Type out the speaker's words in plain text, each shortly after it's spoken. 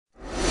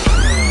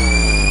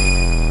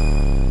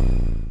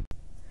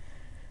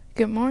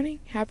Good morning.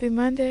 Happy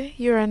Monday.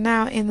 You are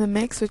now in the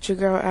mix with your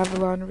girl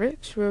Avalon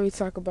Rich, where we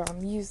talk about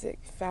music,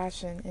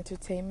 fashion,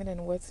 entertainment,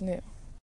 and what's new.